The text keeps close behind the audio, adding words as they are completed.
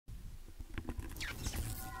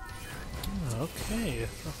Okay.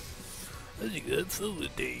 That's a good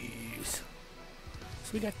food days.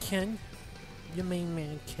 So we got Ken, your main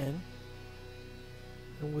man Ken.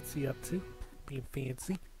 And what's he up to? Being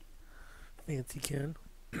fancy. Fancy Ken.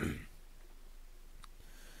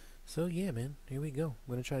 So yeah, man, here we go.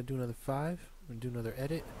 I'm gonna try to do another 5. I'm gonna do another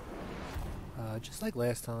edit. Just like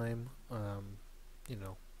last time, you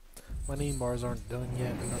know, my name bars aren't done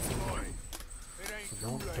yet or nothing.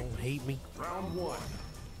 So don't hate me. Round 1.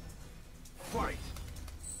 Fight.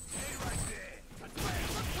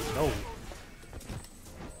 No.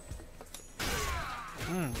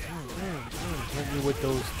 Hit me with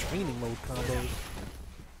those training mode combos.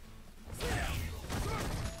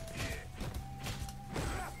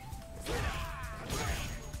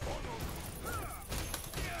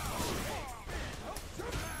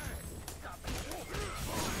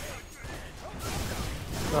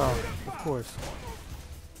 Oh, of course.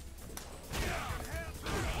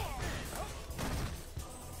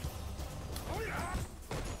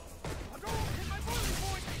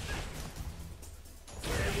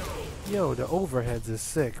 Yo, the overheads is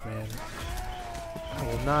sick, man. I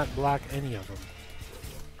will not block any of them.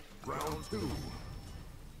 Round 2.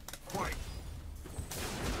 Fight.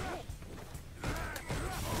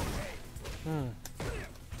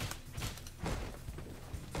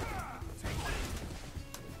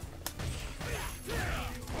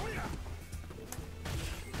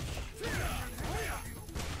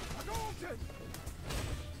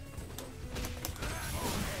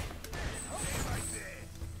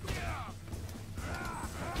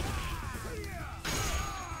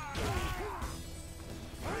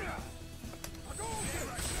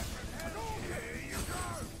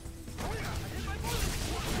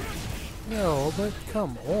 Yo, but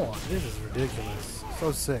come on. This is ridiculous.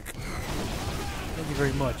 So sick. Thank you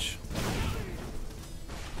very much.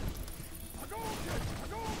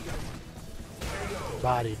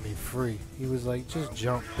 Bodied me free. He was like, just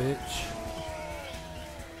jump, bitch.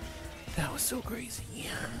 That was so crazy.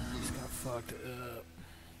 Just got fucked up.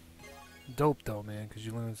 Dope though, man, because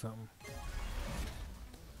you learned something.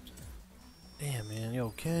 Damn, man.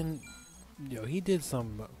 Yo, Ken, yo, he did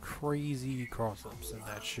some crazy cross-ups in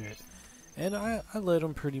that shit. And I let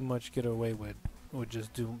him pretty much get away with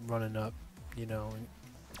just running up, you know. And,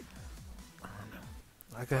 I don't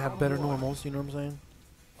know. I could have better normals, you know what I'm saying?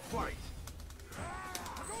 Fight.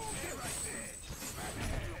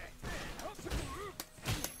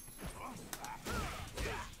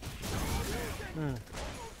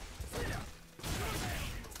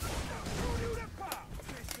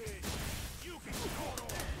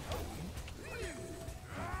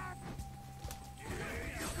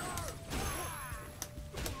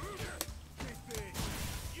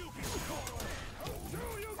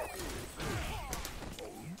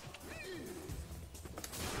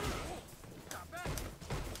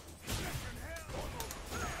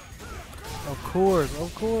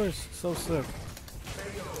 Of course, so sick.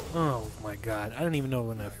 Oh my god, I didn't even know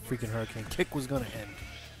when that freaking hurricane kick was gonna end.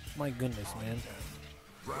 My goodness, man.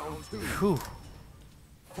 Round 2. Whew.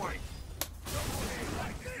 Fight.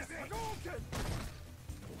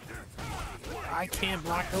 I can't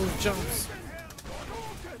block those jumps.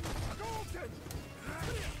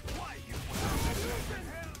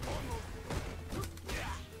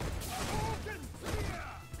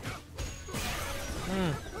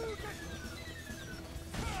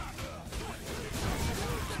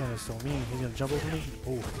 That is so mean. He's gonna jump over me?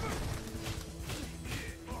 Oh.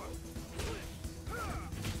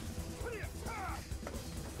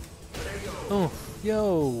 Oh,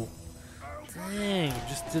 yo. Dang,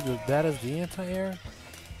 just did that as the anti-air.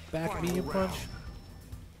 Back medium punch.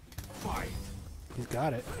 He's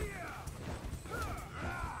got it.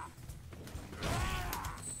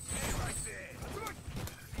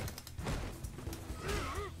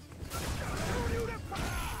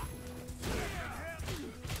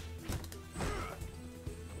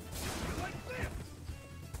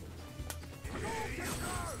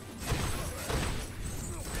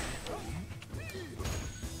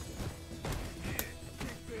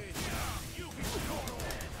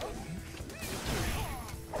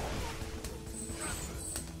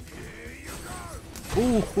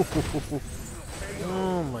 Ooh.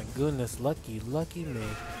 Oh my goodness, lucky me.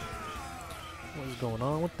 What is going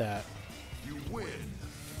on with that? You win.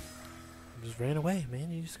 Just ran away,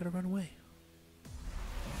 man. You just gotta run away.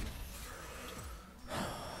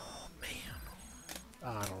 Oh, man.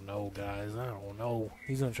 I don't know, guys. I don't know.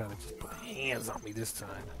 He's gonna try to just put hands on me this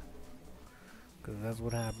time. Because that's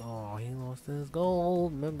what happened. Oh, he lost his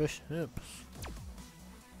gold memberships.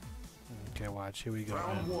 Okay, watch. Here we go,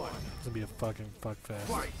 man. It's gonna be a fucking fuck fest.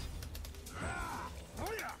 Fight.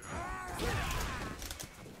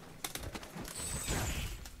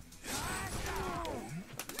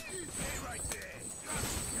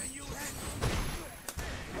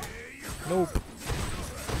 Nope.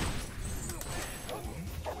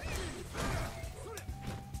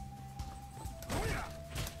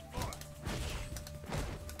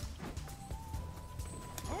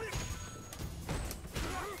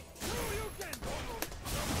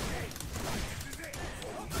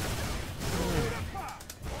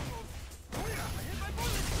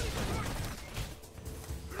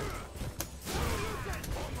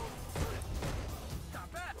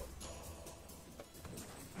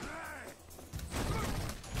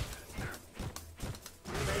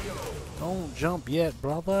 Don't jump yet,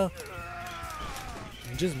 brother.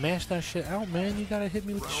 You just mash that shit out, man. You gotta hit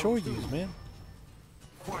me with the short use, man.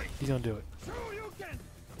 He's gonna do it.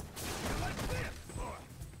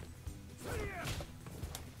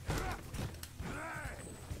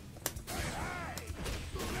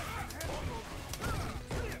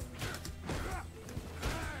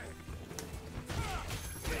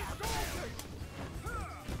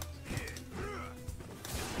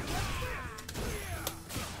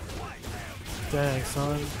 Dang,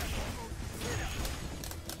 son.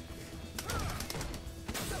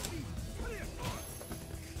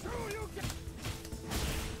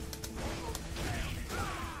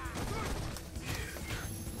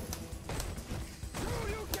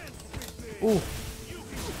 Ooh.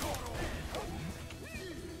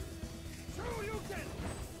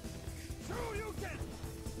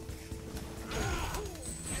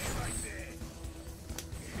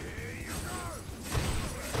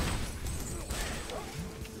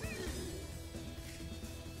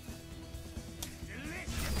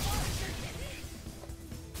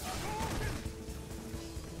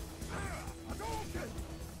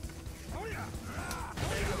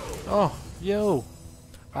 Oh, yo.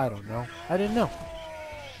 I don't know. I didn't know.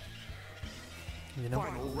 You know?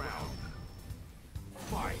 Final round.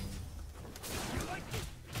 Fight.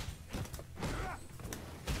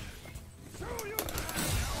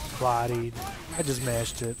 Bodied. I just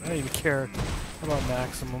mashed it. I don't even care about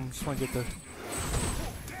maximum. Just want to get the...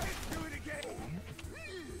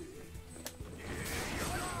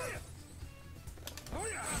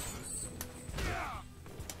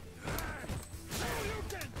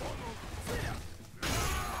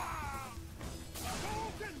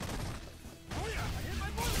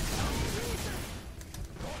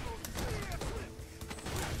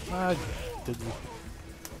 did you?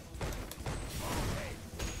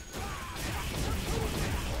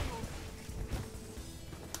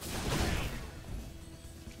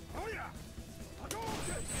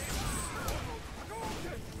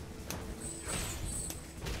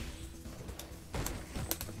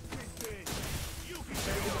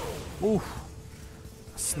 Oof.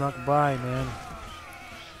 Snuck by, man.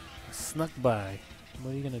 Snuck by.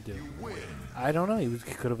 What are you gonna do? I don't know. He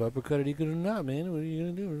could have uppercutted. He could have not, man. What are you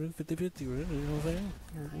gonna do? 50-50, you know what I'm saying?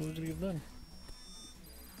 What was he have done?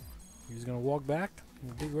 He was gonna walk back,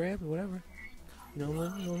 big grab, whatever. You know what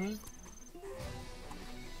I'm saying? You know what I'm saying?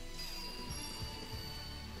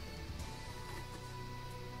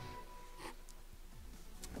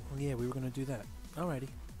 Well, yeah, we were gonna do that. Alrighty.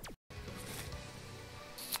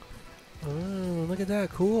 Oh, look at that!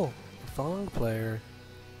 Cool. Thong player.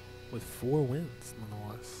 With 4 wins,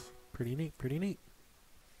 nonetheless. Pretty neat, pretty neat.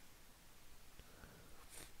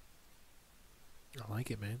 I like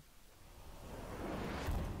it, man.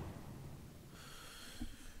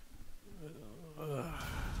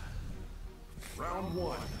 Round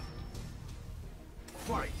 1.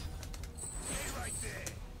 Fight. Stay right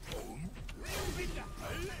there.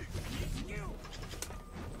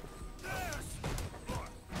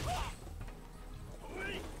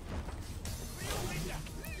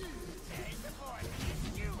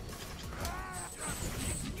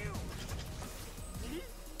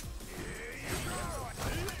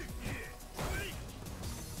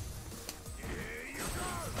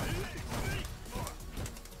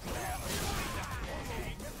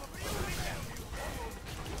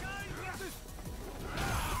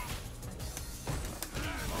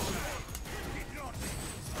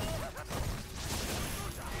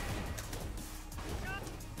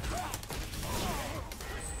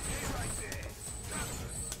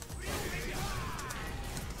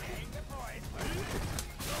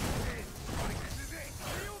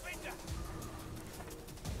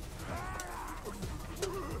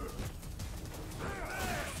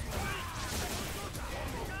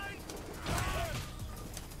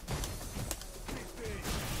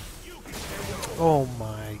 Oh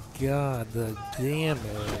my god, the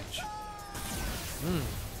damage.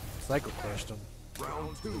 Psycho crushed him.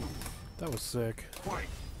 Round 2. That was sick. Fight.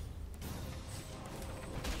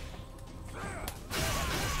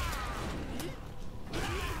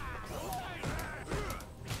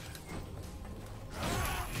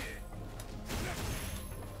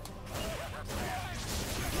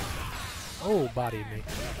 Oh, body me.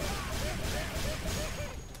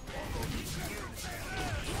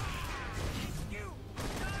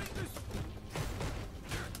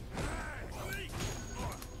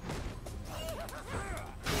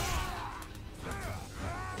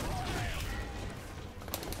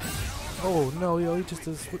 Oh no, yo, he just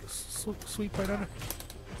does sweep right under.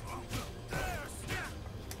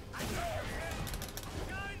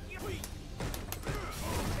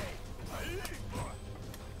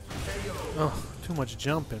 Oh, too much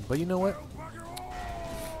jumping. But you know what?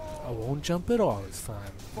 I won't jump at all this time.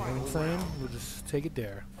 You know what I'm saying? We'll just take it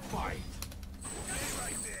there. Fight.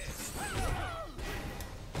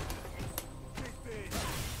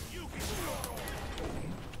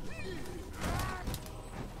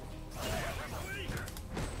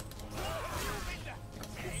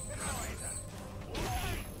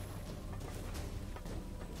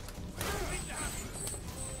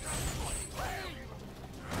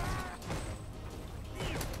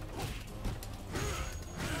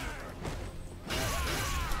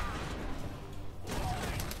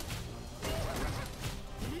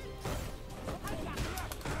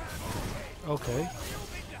 Okay.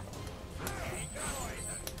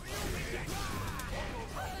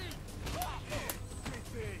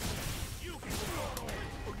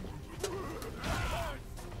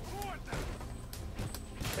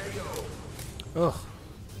 Ugh,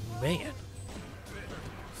 man,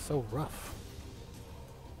 so rough.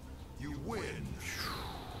 You win.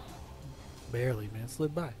 Barely, man,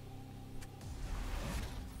 slid by.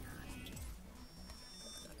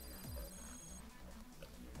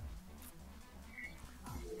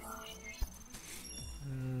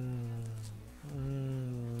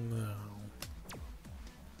 No.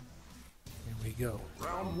 Here we go.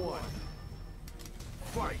 Round one.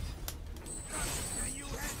 Fight.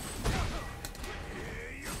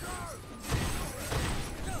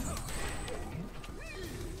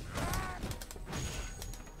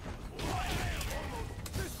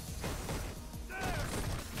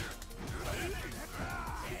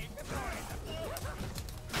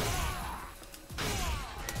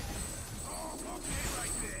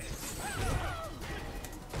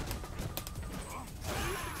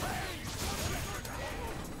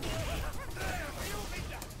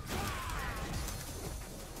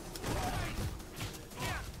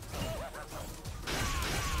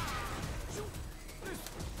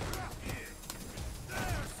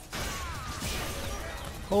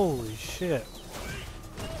 Holy shit.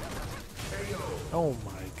 Oh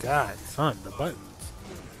my god, son, the buttons.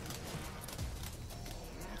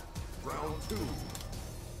 Round two.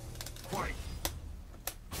 Fight.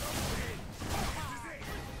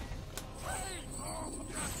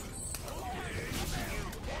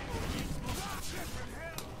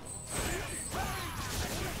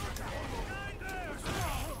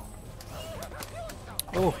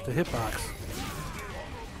 Oh, the hitbox.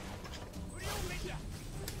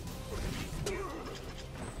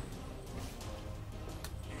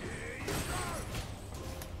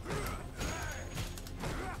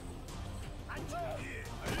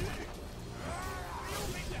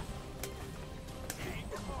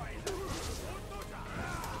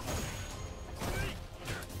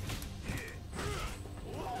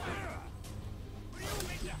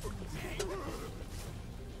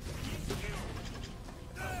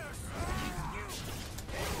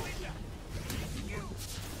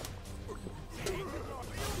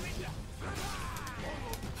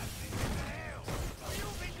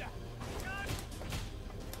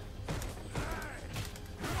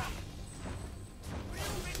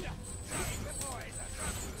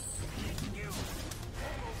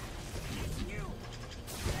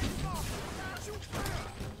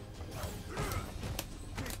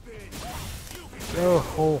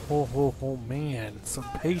 Oh, man. Some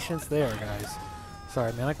patience there, guys.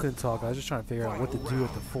 Sorry, man, I couldn't talk. I was just trying to figure out what to do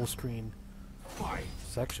with the full screen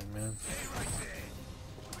section, man.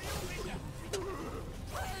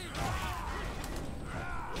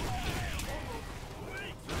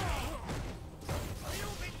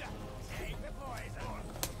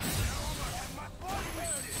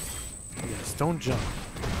 Yes, don't jump.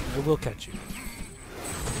 It will catch you.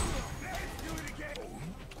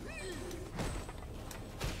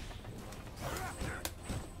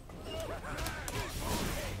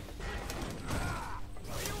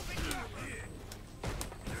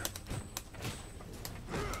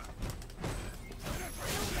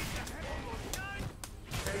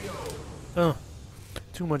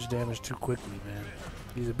 Too much damage too quickly, man.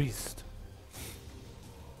 He's a beast.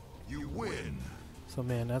 You win. So,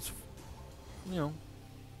 man, that's, you know,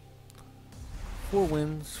 4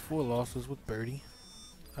 wins, 4 losses with Birdie.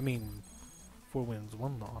 I mean, 4 wins,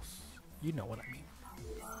 1 loss. You know what I mean.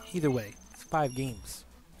 Either way, it's 5 games.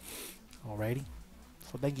 Alrighty.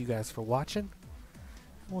 So thank you guys for watching.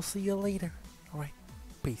 We'll see you later. Alright.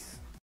 Peace.